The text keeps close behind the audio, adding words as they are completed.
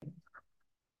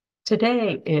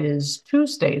Today is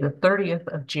Tuesday, the 30th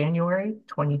of January,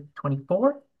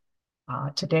 2024.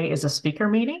 Today is a speaker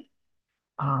meeting.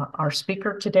 Our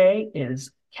speaker today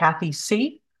is Cathy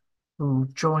C, who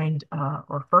joined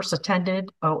or first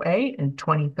attended OA in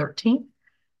 2013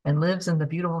 and lives in the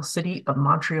beautiful city of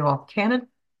Montreal, Canada.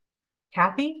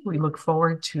 Cathy, we look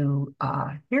forward to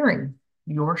hearing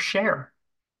your share.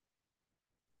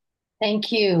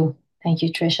 Thank you. Thank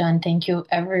you, Trisha, and thank you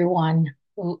everyone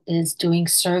who is doing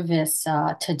service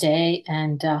today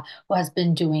and who has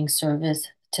been doing service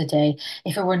today.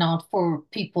 If it were not for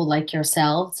people like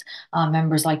yourselves,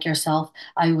 members like yourself,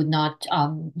 I would not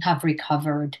have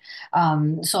recovered.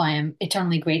 So I am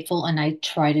eternally grateful and I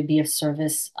try to be of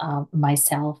service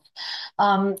myself.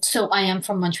 So I am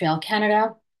from Montreal,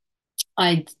 Canada.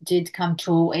 I did come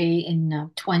to OA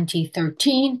in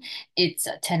 2013. It's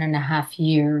 10 and a half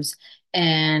years.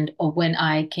 And when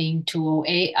I came to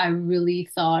OA, I really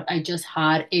thought I just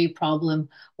had a problem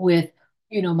with,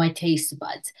 my taste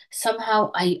buds.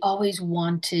 Somehow I always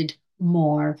wanted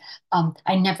more.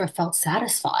 I never felt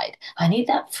satisfied. I need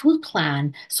that food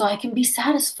plan so I can be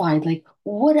satisfied. Like,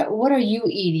 what are you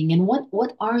eating and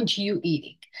what aren't you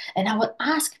eating? And I would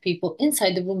ask people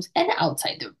inside the rooms and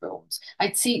outside the rooms.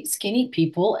 I'd see skinny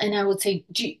people and I would say,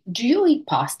 do you eat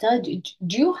pasta? Do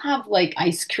you have like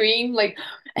ice cream?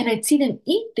 And I'd see them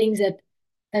eat things that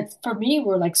for me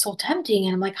were like so tempting.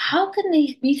 And I'm like, how can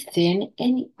they be thin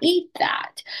and eat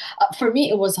that? For me,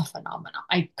 it was a phenomenon.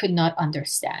 I could not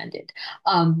understand it.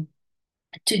 Um,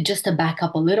 to back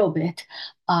up a little bit,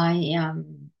 I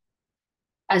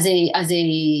as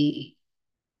a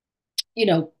you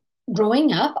know,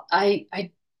 growing up, I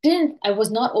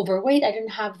was not overweight. I didn't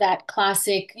have that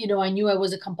classic, I knew I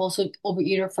was a compulsive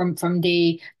overeater from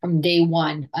day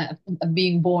one of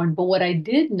being born. But what I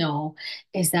did know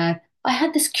is that I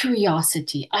had this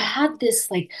curiosity. I had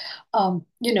this like, I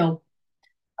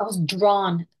was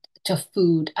drawn to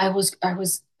food. I was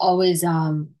always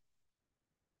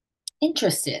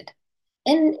interested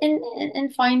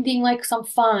in finding like some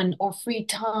fun or free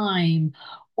time,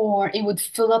 or it would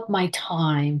fill up my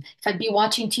time. If I'd be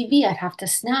watching TV, I'd have to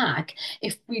snack.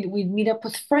 If we'd meet up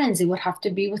with friends, it would have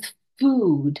to be with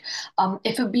food.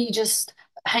 If it'd be just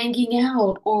hanging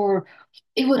out, or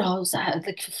it would always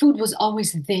like food was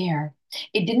always there.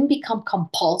 It didn't become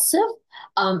compulsive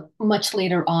much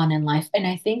later on in life, and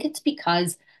I think it's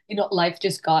because life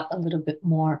just got a little bit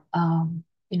more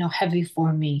heavy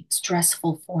for me,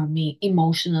 stressful for me,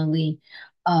 emotionally.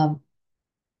 Um,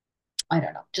 I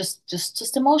don't know,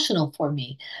 just emotional for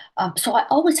me. So I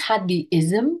always had the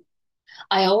ism.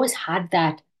 I always had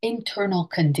that internal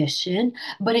condition,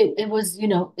 but it was,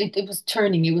 it was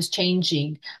turning, it was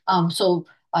changing. So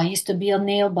I used to be a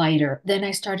nail biter. Then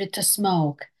I started to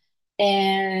smoke,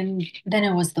 and then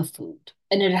it was the food,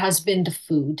 and it has been the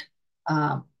food,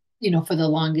 for the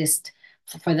longest,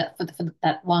 for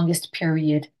that longest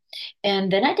period.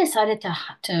 And then I decided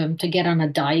to get on a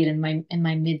diet in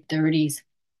my mid 30s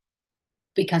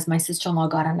because my sister-in-law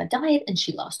got on a diet and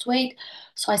she lost weight.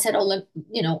 So I said, "Oh, let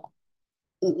me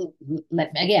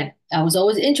again." I was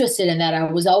always interested in that.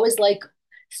 I was always like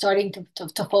starting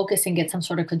to focus and get some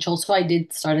sort of control. So I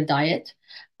did start a diet.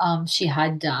 She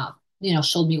had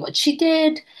showed me what she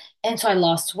did, and so I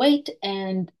lost weight,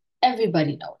 and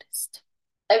everybody noticed.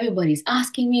 Everybody's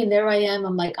asking me, and there I am.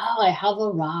 I'm like, oh, I have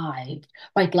arrived.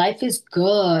 Right, life is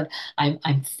good.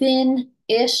 I'm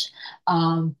thin-ish.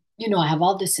 I have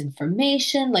all this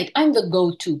information. Like I'm the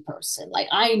go-to person. Like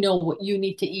I know what you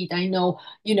need to eat. I know,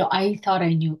 I thought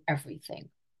I knew everything.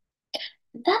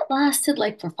 That lasted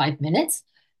like for 5 minutes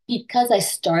because I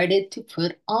started to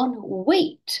put on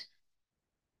weight.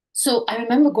 So I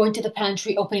remember going to the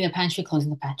pantry, opening the pantry,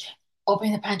 closing the pantry,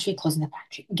 opening the pantry, closing the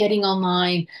pantry, getting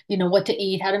online, what to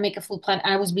eat, how to make a food plan.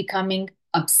 I was becoming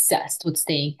obsessed with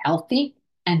staying healthy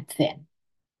and thin.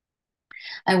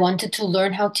 I wanted to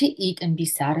learn how to eat and be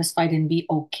satisfied and be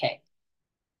okay.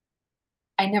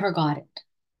 I never got it.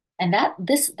 And that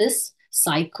this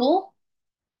cycle,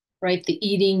 right? The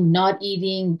eating, not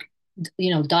eating,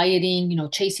 dieting,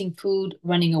 chasing food,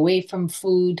 running away from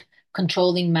food,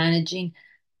 controlling, managing,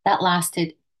 that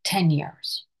lasted 10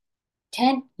 years.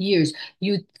 10 years.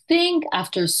 You'd think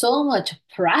after so much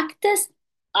practice,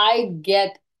 I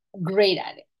get great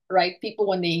at it, right? People,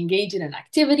 when they engage in an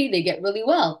activity, they get really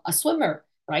well. A swimmer,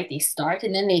 right? They start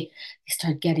and then they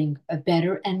start getting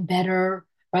better and better,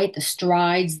 right? The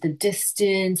strides, the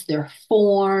distance, their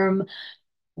form.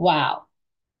 Wow.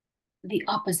 The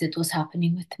opposite was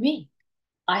happening with me.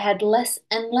 I had less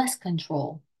and less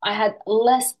control. I had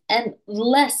less and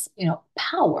less,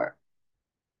 power.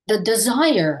 The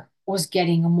desire was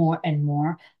getting more and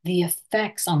more. The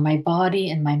effects on my body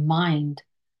and my mind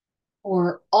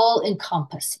were all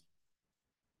encompassing.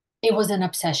 It was an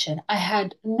obsession. I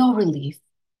had no relief.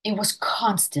 It was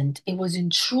constant. It was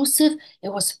intrusive. It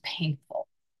was painful.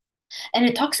 And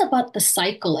it talks about the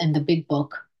cycle in the big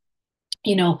book,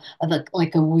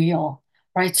 like a wheel,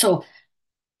 right? So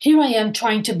here I am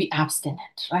trying to be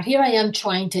abstinent, right? Here I am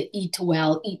trying to eat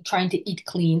well, trying to eat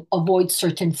clean, avoid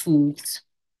certain foods,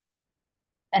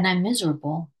 and I'm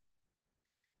miserable.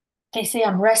 They say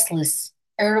I'm restless,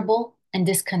 irritable, and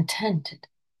discontented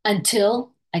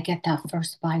until I get that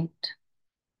first bite.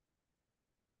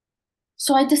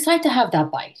 So I decide to have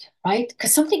that bite, right?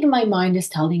 Because something in my mind is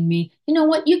telling me, you know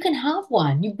what, you can have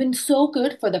one. You've been so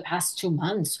good for the past 2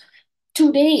 months,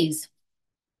 2 days.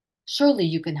 Surely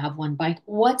you can have one bite.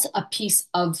 What's a piece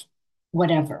of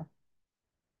whatever?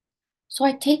 So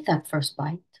I take that first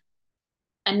bite.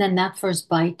 And then that first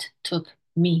bite took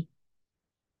me.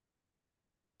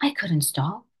 I couldn't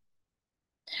stop.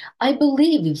 I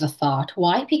believed the thought.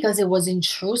 Why? Because it was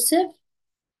intrusive.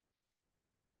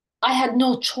 I had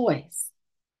no choice.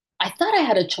 I thought I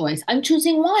had a choice. I'm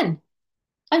choosing one.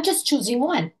 I'm just choosing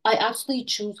one. I absolutely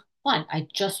choose one. I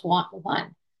just want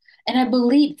one. And I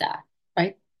believe that,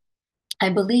 right? I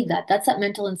believe that. That's that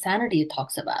mental insanity it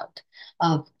talks about.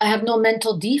 I have no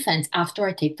mental defense after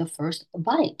I take the first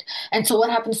bite. And so what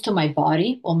happens to my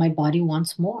body? Well, my body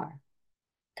wants more.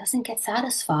 It doesn't get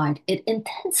satisfied. It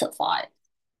intensifies.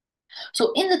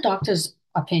 So in the doctor's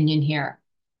opinion here,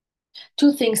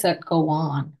 two things that go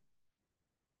on,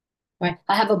 right?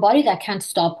 I have a body that can't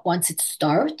stop once it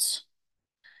starts.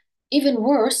 Even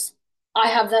worse, I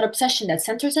have that obsession that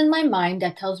centers in my mind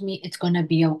that tells me it's going to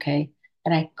be okay,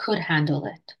 that I could handle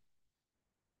it,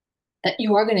 that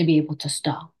you are going to be able to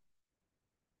stop.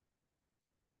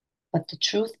 But the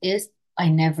truth is, I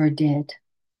never did.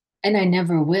 And I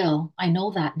never will. I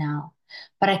know that now.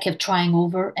 But I kept trying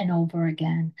over and over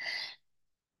again.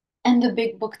 And the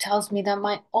big book tells me that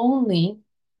my only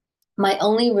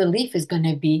relief is going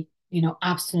to be,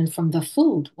 abstinent from the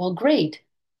food. Well, great.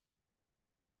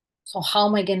 So how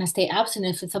am I going to stay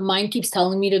abstinent if the mind keeps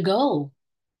telling me to go?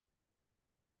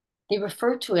 They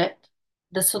refer to it,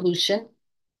 the solution,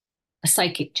 a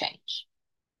psychic change.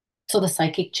 So the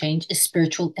psychic change is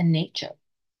spiritual in nature.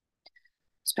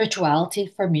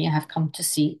 Spirituality, for me, I have come to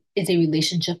see, is a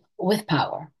relationship with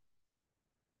power.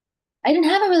 I didn't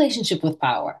have a relationship with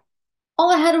power.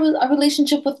 All I had was a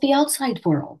relationship with the outside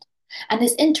world. And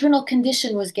this internal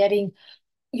condition was getting,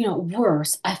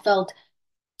 worse. I felt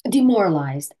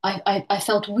demoralized. I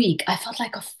felt weak. I felt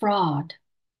like a fraud.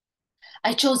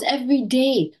 I chose every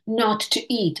day not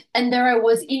to eat. And there I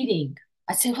was eating.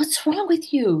 I said, what's wrong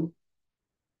with you?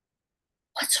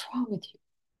 What's wrong with you?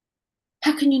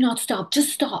 How can you not stop?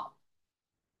 Just stop.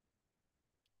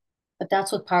 But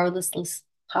that's what powerlessness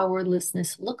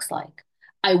looks like.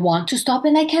 I want to stop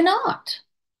and I cannot.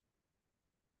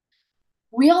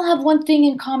 We all have one thing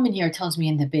in common here, tells me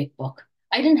in the big book.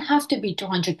 I didn't have to be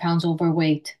 200 pounds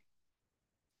overweight.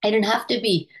 I didn't have to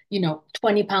be,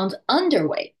 20 pounds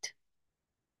underweight.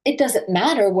 It doesn't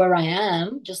matter where I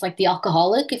am, just like the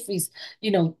alcoholic, if he's,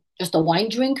 just a wine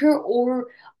drinker or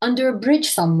under a bridge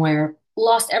somewhere,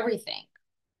 lost everything.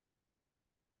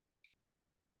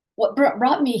 What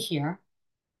brought me here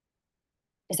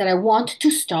is that I want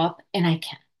to stop and I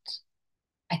can't.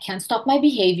 I can't stop my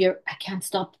behavior. I can't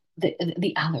stop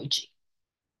the allergy.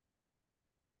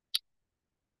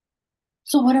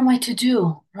 So what am I to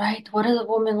do, right? What is a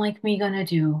woman like me gonna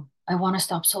do? I want to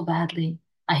stop so badly.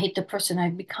 I hate the person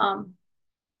I've become.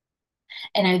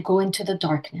 And I go into the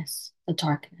darkness.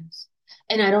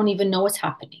 And I don't even know what's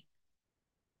happening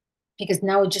because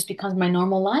now it just becomes my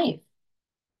normal life.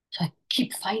 So I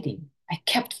keep fighting. I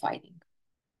kept fighting.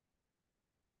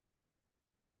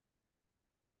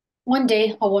 One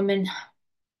day,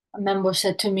 a member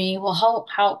said to me, well,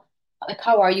 how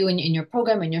are you in your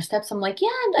program and your steps? I'm like, yeah,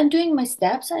 I'm doing my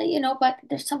steps, but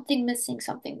there's something missing.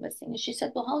 And she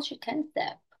said, well, how's your 10th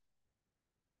step?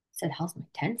 I said, how's my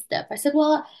 10th step? I said,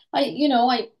 well, I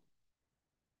didn't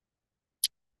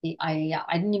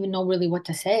even know really what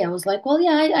to say. I was like, well,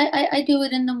 yeah, I do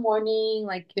it in the morning,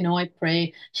 like, I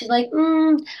pray. She's like,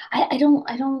 I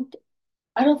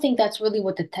don't think that's really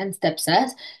what the 10 step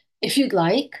says. If you'd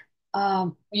like,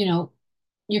 um, you know,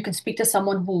 you can speak to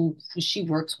someone who she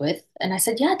works with. And I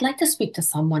said, yeah, I'd like to speak to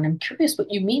someone. I'm curious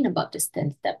what you mean about this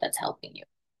 10 step that's helping you.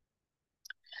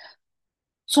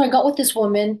 So I got with this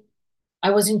woman. I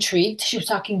was intrigued. She was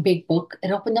talking big book.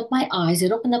 It opened up my eyes.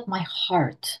 It opened up my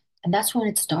heart. And that's when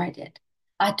it started.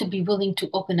 I had to be willing to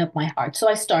open up my heart. So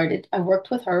I started. I worked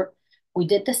with her. We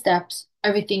did the steps.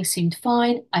 Everything seemed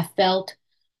fine. I felt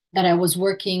that I was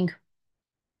working,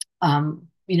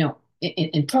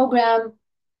 in program.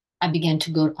 I began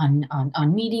to go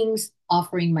on meetings,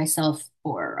 offering myself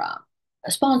for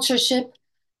a sponsorship.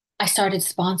 I started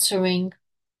sponsoring.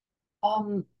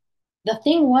 Um, the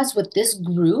thing was with this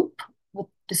group, with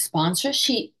the sponsor,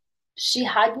 she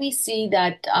had me see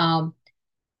that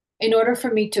in order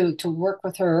for me to work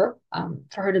with her,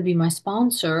 for her to be my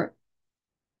sponsor,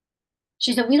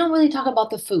 she said we don't really talk about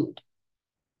the food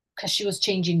because she was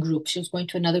changing groups. She was going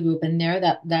to another group, and there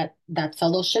that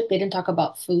fellowship, they didn't talk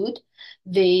about food.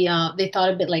 They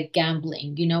thought a bit like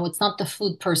gambling. It's not the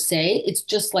food per se. It's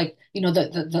just like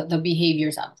the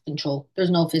behavior's out of control. There's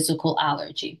no physical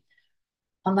allergy.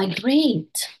 I'm like,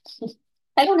 great.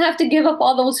 I don't have to give up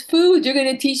all those foods. You're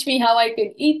gonna teach me how I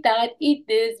can eat that, eat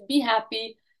this, be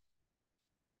happy.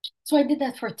 So I did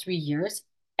that for 3 years,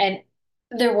 and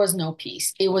there was no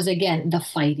peace. It was again the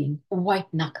fighting,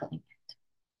 white knuckling.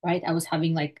 Right? I was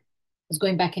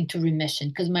going back into remission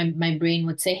because my brain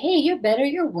would say, hey, you're better.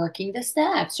 You're working the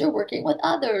steps. You're working with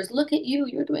others. Look at you.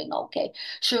 You're doing okay.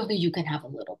 Surely you can have a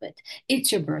little bit.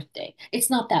 It's your birthday. It's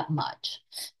not that much.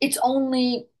 It's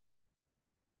only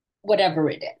whatever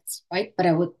it is, right? But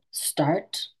I would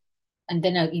start and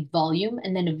then I'd eat volume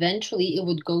and then eventually it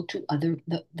would go to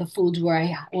the foods where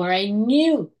I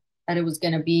knew that it was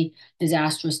gonna be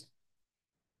disastrous.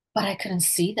 But I couldn't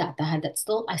see that.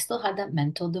 I still had that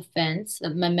mental defense.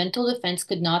 My mental defense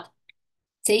could not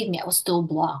save me. I was still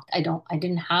blocked. I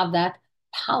didn't have that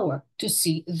power to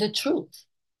see the truth.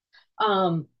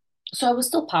 Um, so I was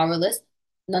still powerless.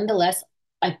 Nonetheless,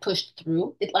 I pushed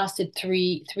through. It lasted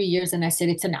three years, and I said,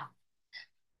 it's enough.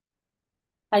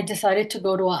 I decided to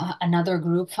go to another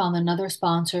group, found another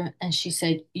sponsor, and she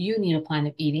said, you need a plan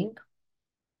of eating.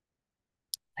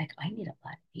 Like, I need a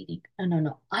plan of eating. No, no,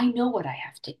 no. I know what I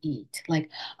have to eat. Like,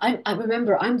 I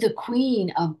remember I'm the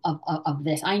queen of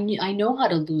this. I know how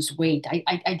to lose weight.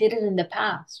 I did it in the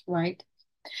past, right?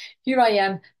 Here I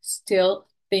am still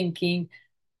thinking,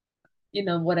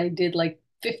 what I did like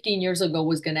 15 years ago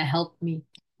was gonna help me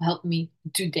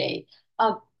today.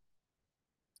 Um,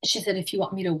 she said, if you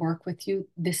want me to work with you,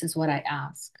 this is what I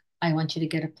ask. I want you to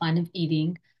get a plan of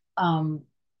eating. Um,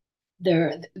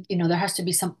 there has to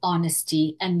be some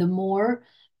honesty, and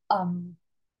um,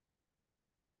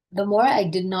 the more I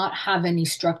did not have any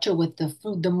structure with the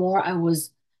food, the more I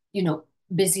was, you know,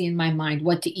 busy in my mind,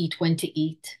 what to eat, when to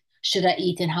eat, should I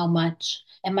eat and how much?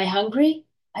 Am I hungry?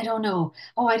 I don't know.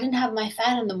 Oh, I didn't have my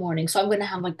fat in the morning, so I'm gonna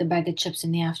have like the bag of chips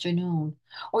in the afternoon.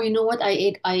 Or you know what? I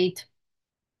ate,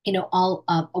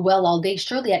 all day.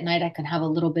 Surely at night I can have a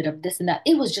little bit of this and that.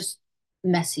 It was just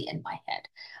messy in my head.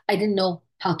 I didn't know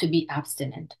how to be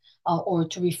abstinent or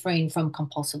to refrain from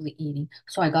compulsively eating.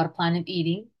 So I got a plan of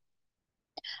eating.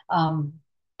 um,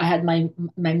 I had my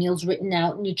meals written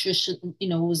out, nutrition,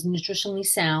 was nutritionally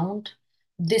sound.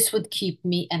 This would keep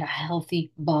me at a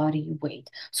healthy body weight.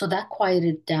 So that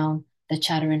quieted down the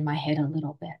chatter in my head a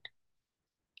little bit.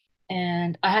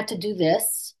 And I had to do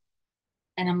this.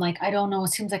 And I'm like, I don't know, it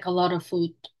seems like a lot of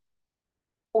food.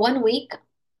 1 week,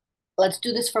 let's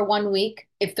do this for 1 week.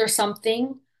 If there's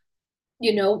something,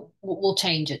 we'll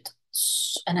change it.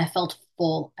 And I felt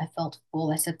full. I felt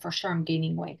full. I said, for sure, I'm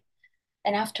gaining weight.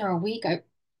 And after a week, I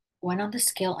went on the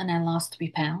scale and I lost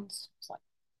 3 pounds. I was like,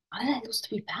 how did I lose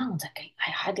 3 pounds? Like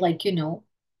I had like,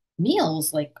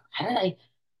 meals. Like, how did I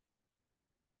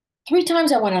 3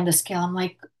 times I went on the scale. I'm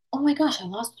like, oh my gosh, I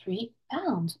lost 3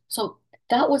 pounds. So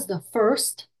that was the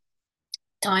first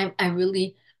time I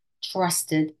really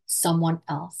trusted someone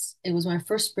else. It was my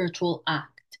first spiritual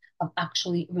act of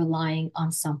actually relying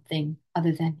on something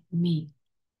other than me.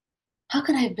 How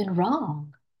can I have been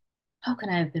wrong? How can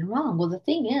I have been wrong? Well, the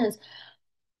thing is,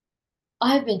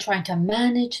 I've been trying to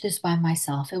manage this by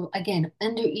myself. Again,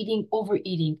 under eating,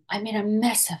 overeating. I made a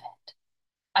mess of it.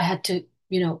 I had to,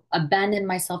 abandon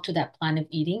myself to that plan of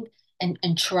eating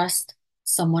and trust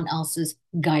someone else's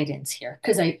guidance here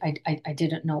because I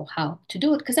didn't know how to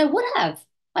do it because I would have.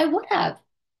 I would have.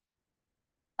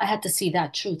 I had to see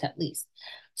that truth at least.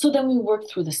 So then we worked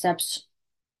through the steps.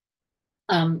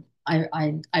 I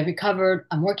recovered.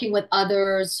 I'm working with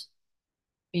others.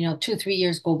 2, 3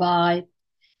 years go by.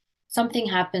 Something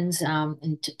happens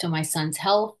to my son's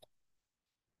health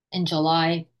in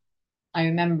July. I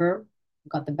remember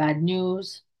got the bad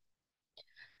news.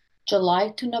 July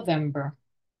to November.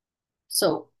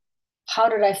 So how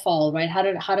did I fall, right? How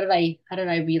did I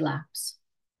relapse,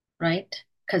 right?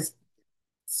 Because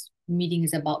meeting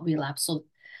is about relapse. So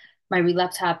my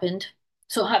relapse happened.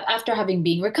 So after having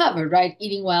been recovered, right?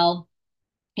 Eating well,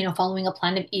 following a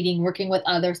plan of eating, working with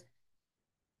others.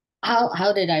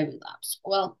 How did I relapse?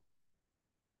 Well,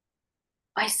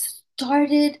 I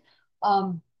started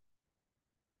um,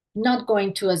 not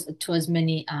going to as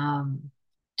many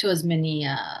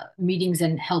meetings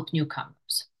and help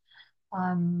newcomers.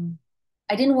 Um,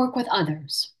 I didn't work with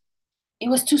others. It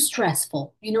was too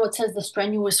stressful. You know, it says the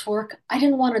strenuous work. I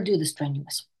didn't want to do the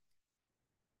strenuous.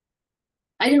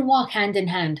 I didn't walk hand in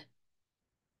hand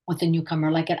with a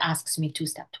newcomer like it asks me to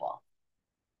step 12.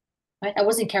 Right? I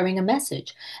wasn't carrying a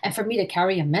message. And for me to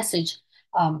carry a message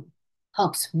um,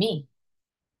 helps me,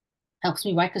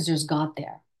 right? Because there's God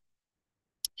there.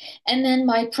 And then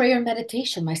my prayer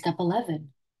meditation, my step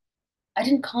 11. I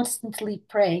didn't constantly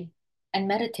pray and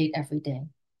meditate every day.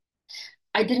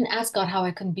 I didn't ask God how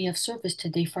I can be of service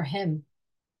today for Him.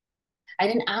 I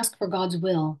didn't ask for God's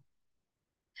will.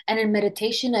 And in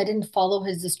meditation, I didn't follow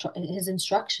His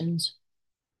instructions,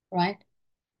 right?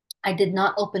 I did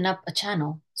not open up a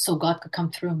channel so God could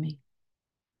come through me.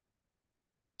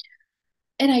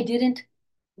 And I didn't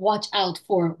watch out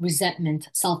for resentment,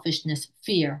 selfishness,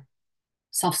 fear,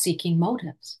 self-seeking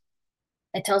motives.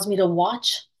 It tells me to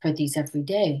watch for these every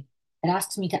day. It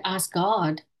asks me to ask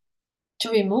God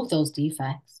to remove those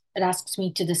defects. It asks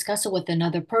me to discuss it with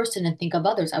another person and think of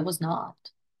others. I was not.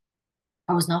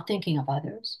 I was not thinking of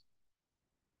others.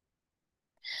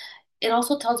 It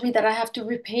also tells me that I have to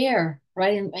repair,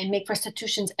 right, and make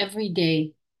restitutions every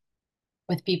day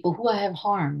with people who I have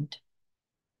harmed.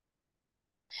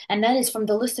 And that is from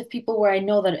the list of people where I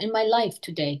know that in my life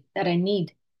today that I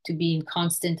need to be in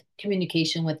constant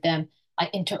communication with them. I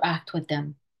interact with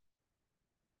them.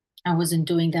 I wasn't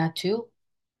doing that too,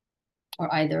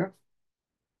 or either,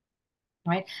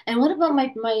 right? And what about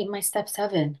my step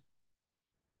 7,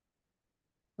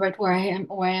 right? Where I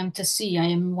am to see, I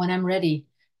am when I'm ready,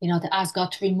 to ask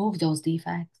God to remove those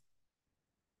defects.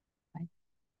 Right?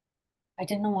 I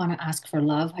didn't want to ask for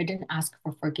love. I didn't ask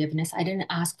for forgiveness. I didn't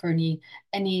ask for any,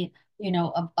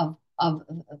 of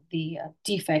the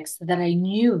defects that I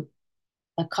knew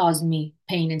that caused me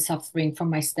pain and suffering from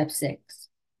my step 6.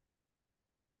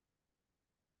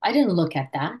 I didn't look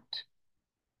at that.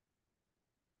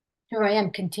 Here I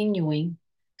am continuing,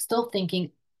 still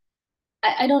thinking.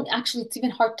 I don't actually, it's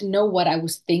even hard to know what I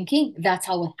was thinking. That's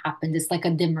how it happened. It's like a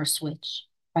dimmer switch,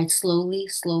 right? Slowly,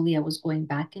 slowly, I was going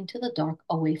back into the dark,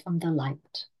 away from the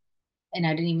light. And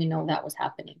I didn't even know that was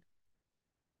happening.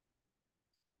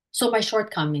 So my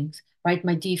shortcomings, right?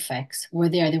 My defects were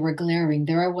there. They were glaring.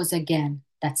 There I was again,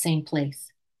 that same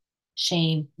place.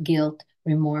 Shame, guilt,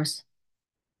 remorse,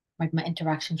 right? My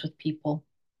interactions with people.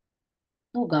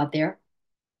 No God there.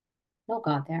 No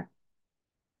God there.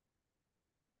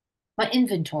 My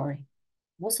inventory.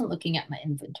 I wasn't looking at my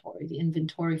inventory. The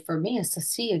inventory for me is to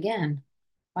see again,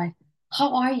 right?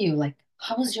 How are you? Like,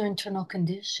 how is your internal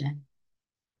condition?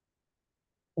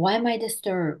 Why am I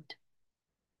disturbed?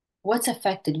 What's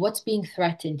affected? What's being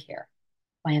threatened here?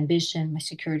 My ambition, my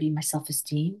security, my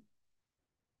self-esteem?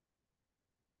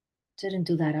 Didn't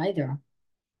do that either.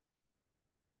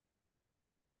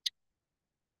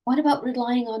 What about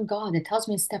relying on God? It tells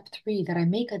me in step 3 that I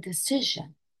make a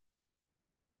decision,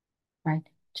 right?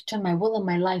 To turn my will and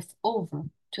my life over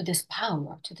to this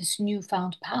power, to this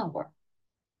newfound power,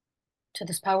 to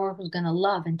this power who's going to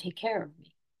love and take care of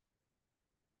me.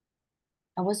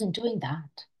 I wasn't doing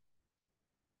that.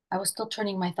 I was still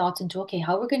turning my thoughts into, okay,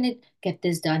 how are we going to get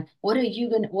this done? What are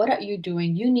you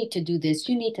doing? You need to do this.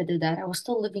 You need to do that. I was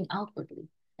still living outwardly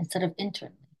instead of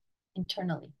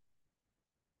internally.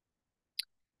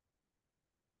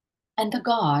 And the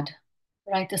God,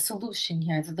 right, the solution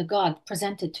here that the God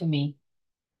presented to me,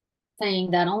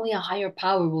 saying that only a higher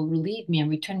power will relieve me and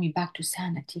return me back to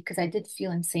sanity, because I did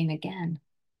feel insane again.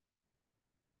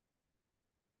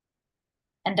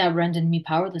 And that rendered me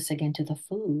powerless again to the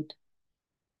food,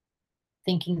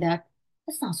 thinking that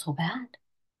it's not so bad.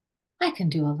 I can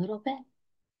do a little bit.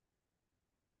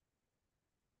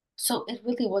 So it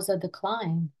really was a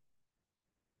decline,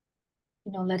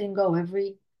 letting go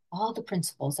all the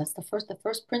principles. That's the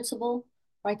first principle,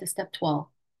 right? The step 12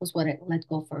 was what I let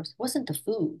go first. It wasn't the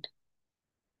food.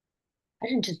 I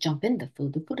didn't just jump in the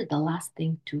food. The food is the last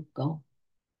thing to go.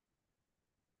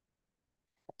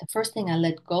 The first thing I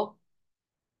let go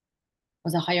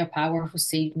was a higher power who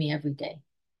saved me every day,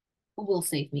 who will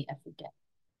save me every day.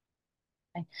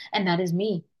 Right? And that is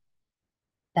me.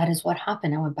 That is what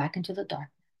happened. I went back into the dark.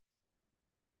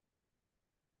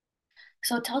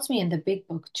 So it tells me in the big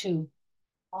book too,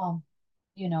 um,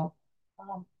 you know,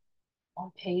 um,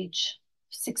 on page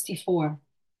 64,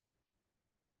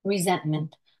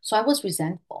 resentment. So I was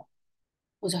resentful.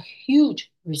 It was a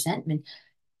huge resentment.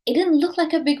 It didn't look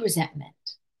like a big resentment.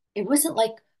 It wasn't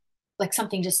like like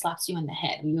something just slaps you in the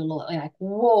head. You're like,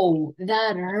 whoa,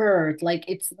 that hurt. Like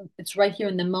it's right here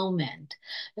in the moment.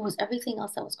 It was everything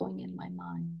else that was going in my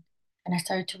mind. And I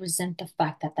started to resent the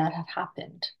fact that that had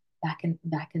happened back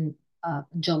in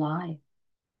July.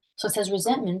 So it says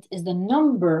resentment is the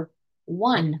number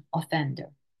one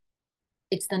offender.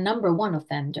 It's the number one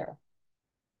offender.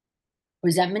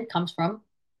 Resentment comes from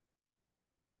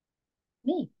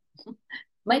me,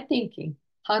 my thinking.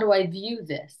 How do I view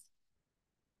this?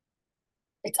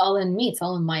 It's all in me. It's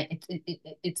all in my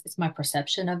it's my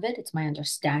perception of it. It's my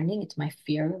understanding. It's my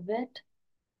fear of it.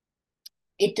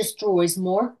 It destroys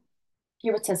more.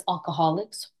 Here it says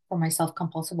alcoholics for myself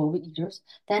compulsive overeaters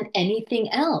than anything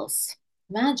else.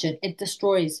 Imagine it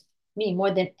destroys me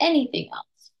more than anything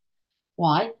else.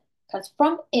 Why? Because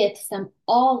from it stem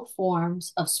all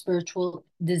forms of spiritual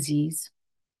disease.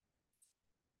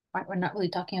 Right? We're not really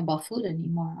talking about food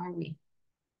anymore, are we?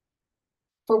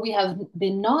 For we have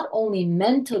been not only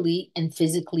mentally and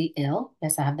physically ill.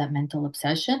 Yes, I have that mental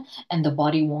obsession, and the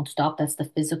body won't stop. That's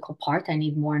the physical part. I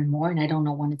need more and more, and I don't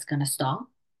know when it's going to stop.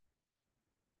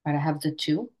 Right? I have the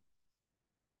two.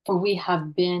 For we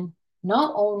have been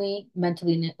not only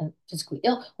mentally and physically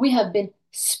ill, we have been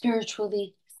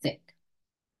spiritually sick.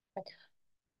 Right?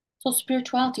 So,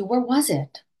 spirituality, where was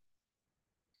it?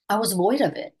 I was void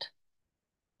of it.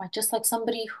 Right? Just like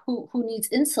somebody who needs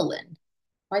insulin,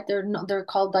 right? They're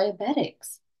called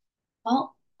diabetics.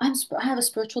 Well, I have a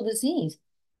spiritual disease.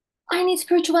 I need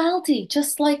spirituality,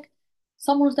 just like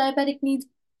someone who's diabetic needs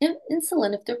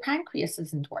insulin if their pancreas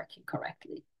isn't working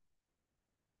correctly.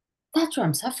 That's where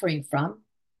I'm suffering from.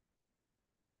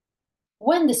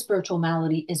 When the spiritual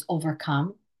malady is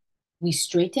overcome, we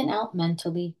straighten out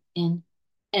mentally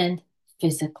and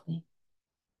physically.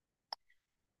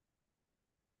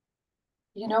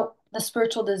 The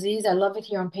spiritual disease, I love it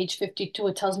here on page 52.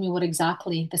 It tells me what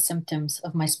exactly the symptoms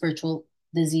of my spiritual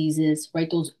disease is, right?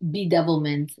 Those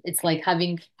bedevilments. It's like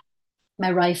having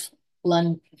my life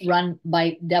run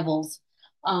by devils.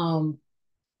 Um,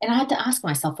 And I had to ask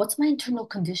myself, what's my internal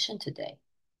condition today?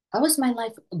 How is my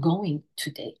life going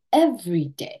today, every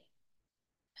day?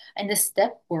 And the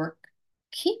step work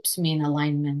keeps me in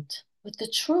alignment with the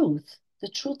truth. The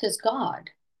truth is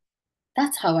God.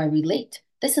 That's how I relate.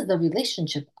 This is the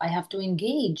relationship I have to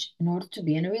engage in order to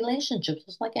be in a relationship,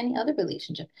 just like any other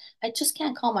relationship. I just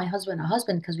can't call my husband a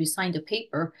husband because we signed a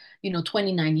paper,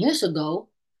 29 years ago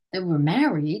that we're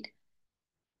married.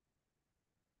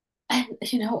 And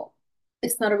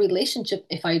it's not a relationship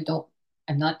if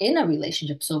I'm not in a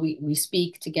relationship. So we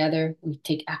speak together, we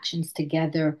take actions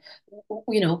together,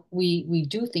 we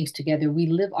do things together, we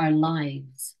live our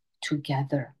lives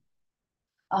together.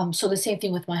 So the same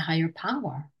thing with my higher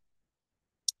power.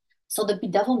 So the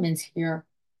bedevilments here,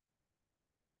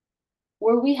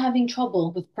 were we having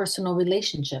trouble with personal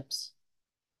relationships?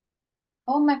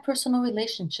 How are my personal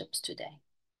relationships today?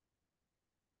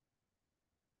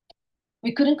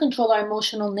 We couldn't control our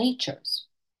emotional natures.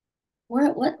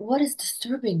 What is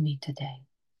disturbing me today?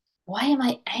 Why am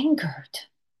I angered?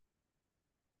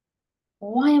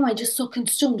 Why am I just so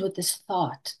consumed with this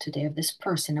thought today of this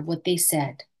person, of what they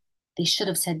said? They should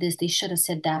have said this, they should have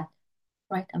said that,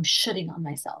 right? I'm shitting on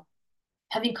myself.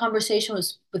 Having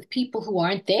conversations with people who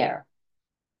aren't there.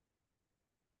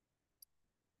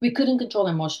 We couldn't control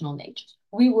emotional natures.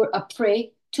 We were a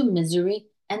prey to misery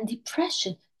and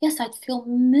depression. Yes, I'd feel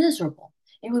miserable.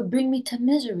 It would bring me to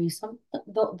misery.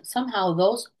 Somehow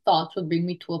those thoughts would bring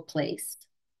me to a place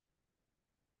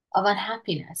of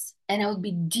unhappiness, and I would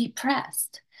be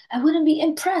depressed. I wouldn't be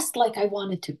impressed like I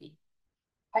wanted to be.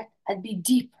 I'd be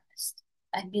depressed.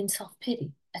 I'd be in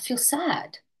self-pity. I feel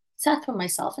sad, sad for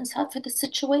myself and sad for the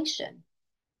situation.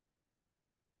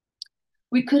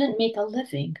 We couldn't make a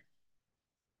living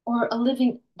or a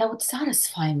living that would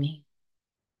satisfy me.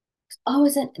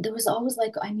 There was always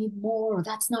like, I need more, or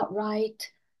that's not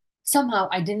right. Somehow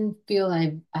I didn't feel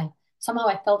somehow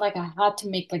I felt like I had to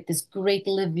make like this great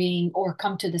living or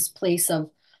come to this place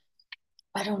of,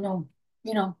 I don't know,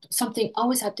 something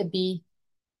always had to be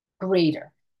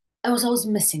greater. I was always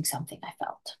missing something, I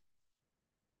felt.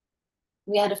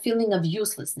 We had a feeling of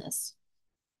uselessness.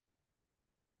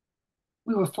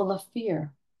 We were full of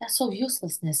fear. That's so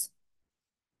uselessness,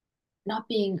 not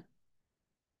being,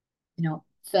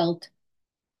 felt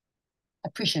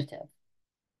appreciative.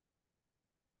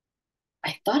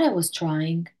 I thought I was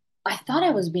trying. I thought I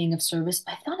was being of service.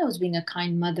 I thought I was being a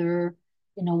kind mother,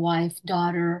 wife,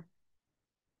 daughter.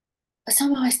 But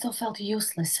somehow I still felt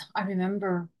useless. I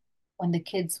remember when the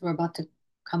kids were about to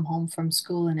come home from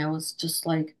school, and I was just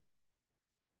like,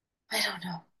 I don't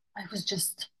know. I was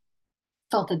just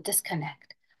felt a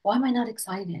disconnect. Why am I not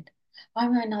excited? Why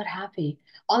am I not happy?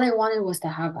 All I wanted was to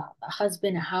have a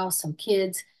husband, a house, some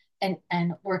kids,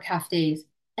 and work half days.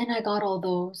 And I got all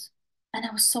those. And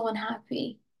I was so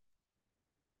unhappy.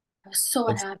 I was so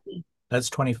That's unhappy. that's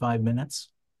 25 minutes.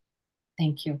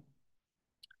 Thank you.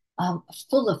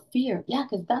 Full of fear. Yeah,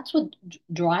 because that's what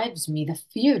drives me. The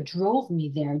fear drove me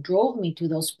there, drove me to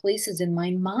those places in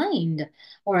my mind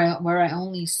where I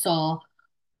only saw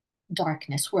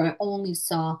darkness, where I only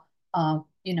saw,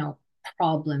 you know,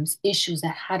 problems, issues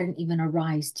that hadn't even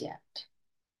arisen yet.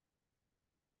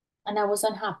 And I was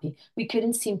unhappy. We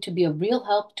couldn't seem to be a real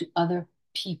help to other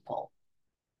people.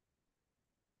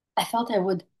 I felt I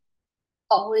would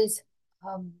always,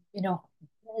 you know,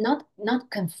 not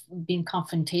be in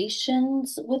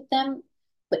confrontations with them,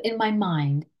 but in my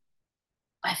mind,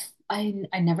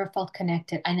 I never felt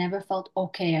connected. I never felt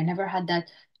okay. I never had that,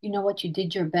 you know what, you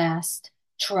did your best,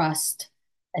 trust,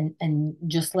 and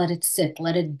just let it sit,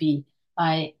 let it be.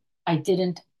 I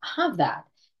didn't have that.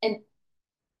 And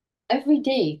every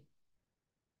day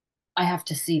I have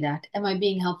to see that. Am I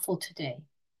being helpful today?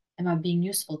 Am I being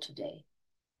useful today?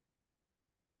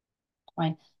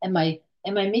 Right? Am I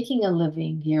making a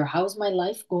living here? How's my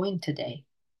life going today?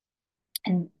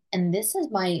 And this is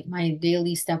my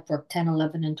daily step work 10,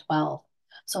 11, and 12.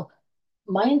 So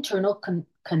my internal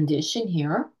condition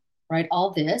here, right?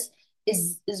 All this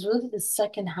is really the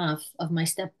second half of my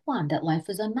step one, that life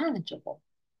is unmanageable.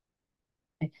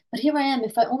 Okay? But here I am,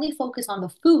 if I only focus on the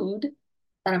food,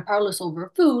 that I'm powerless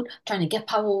over food, trying to get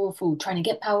power over food, trying to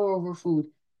get power over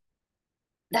food.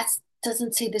 That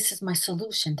doesn't say this is my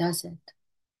solution, does it?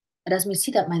 It has me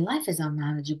see that my life is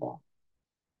unmanageable.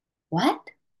 What?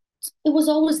 It was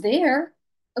always there.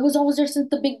 It was always there since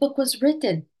the big book was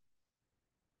written.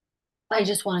 I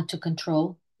just wanted to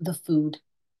control the food.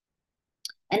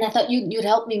 And I thought you'd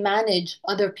help me manage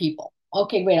other people.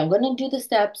 Okay, great. I'm going to do the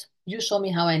steps. You show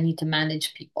me how I need to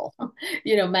manage people.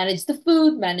 Manage the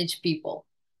food, manage people.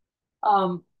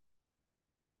 Um,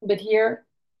 but here,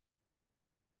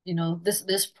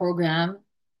 this program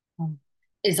um,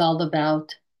 is all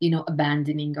about,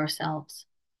 abandoning ourselves,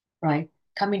 right?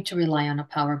 Coming to rely on a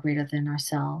power greater than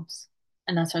ourselves.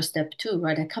 And that's our step two,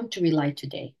 right? I come to rely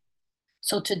today.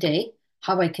 So today,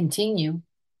 how I continue,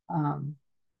 um,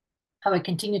 how I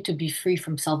continue to be free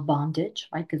from self bondage,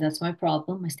 right? Because that's my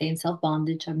problem. I stay in self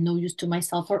bondage. I'm no use to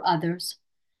myself or others.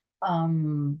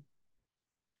 Um,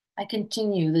 I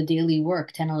continue the daily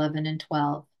work 10, 11, and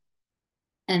 12.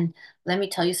 And let me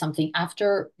tell you something.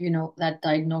 After, that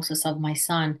diagnosis of my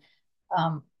son,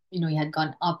 he had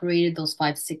gone operated those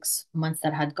 5, 6 months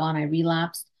that had gone, I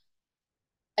relapsed.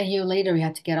 A year later, he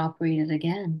had to get operated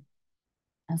again.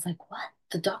 I was like, what?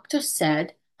 The doctor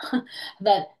said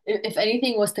that if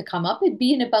anything was to come up, it'd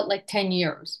be in about like 10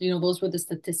 years. Those were the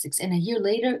statistics. And a year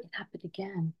later, it happened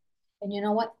again. And you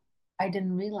know what? I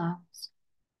didn't relapse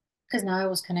because now I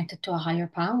was connected to a higher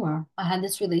power. I had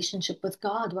this relationship with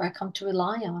God where I come to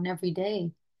rely on every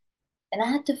day. And I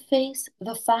had to face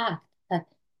the fact that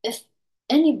if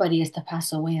anybody is to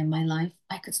pass away in my life,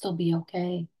 I could still be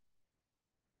okay.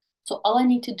 So all I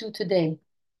need to do today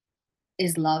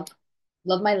is love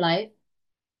my life.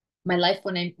 When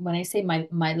I say my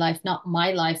life, not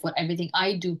my life, what everything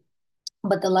I do,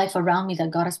 but the life around me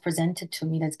that God has presented to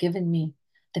me, that's given me,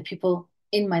 the people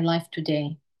in my life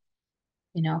today,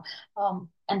 you know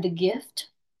and the gift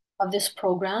of this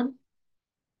program,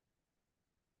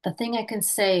 the thing I can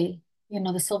say,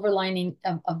 the silver lining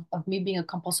of me being a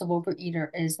compulsive overeater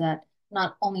is that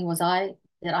not only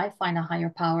did I find a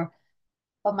higher power,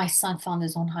 but my son found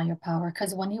his own higher power,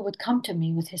 because when he would come to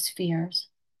me with his fears,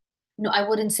 I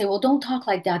wouldn't say, well, don't talk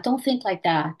like that, don't think like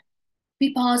that,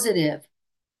 be positive.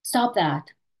 Stop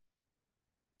that.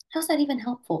 How's that even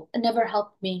helpful? It never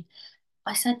helped me.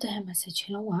 I said to him, I said,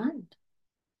 you know what?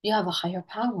 You have a higher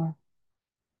power.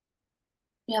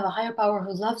 You have a higher power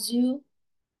who loves you,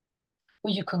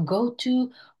 who you can go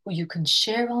to, who you can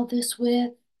share all this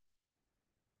with.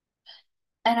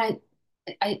 And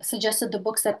I suggested the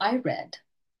books that I read,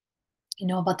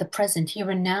 about the present, here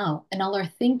and now. And all our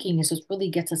thinking is what really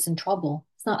gets us in trouble.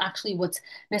 It's not actually what's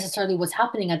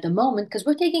happening at the moment, because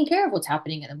we're taking care of what's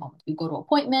happening at the moment. We go to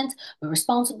appointments, we're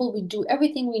responsible, we do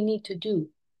everything we need to do.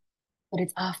 But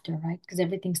it's after, right? Because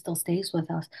everything still stays with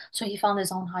us. So he found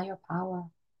his own higher power.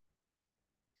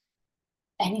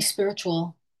 And he's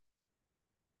spiritual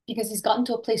because he's gotten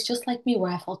to a place just like me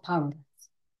where I felt powerless.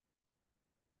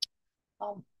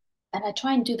 Um, and I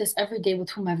try and do this every day with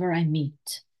whomever I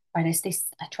meet, right?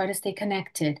 I try to stay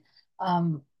connected.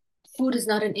 Um, Food is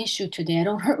not an issue today. I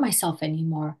don't hurt myself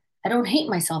anymore. I don't hate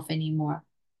myself anymore.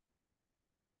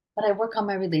 But I work on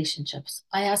my relationships.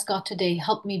 I ask God today,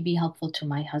 help me be helpful to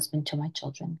my husband, to my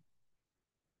children.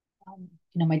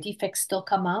 my defects still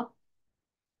come out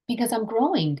because I'm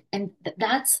growing. And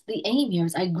that's the aim here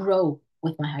is I grow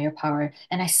with my higher power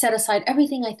and I set aside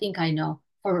everything I think I know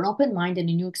for an open mind and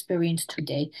a new experience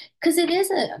today. Because it is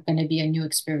going to be a new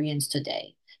experience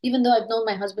today. Even though I've known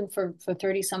my husband for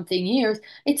 30 something years,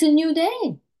 it's a new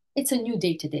day. It's a new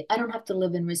day today. I don't have to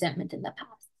live in resentment in the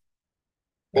past.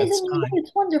 Today's a That's new day. kind.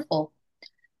 It's wonderful.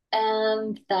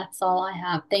 And that's all I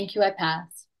have. Thank you. I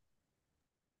pass.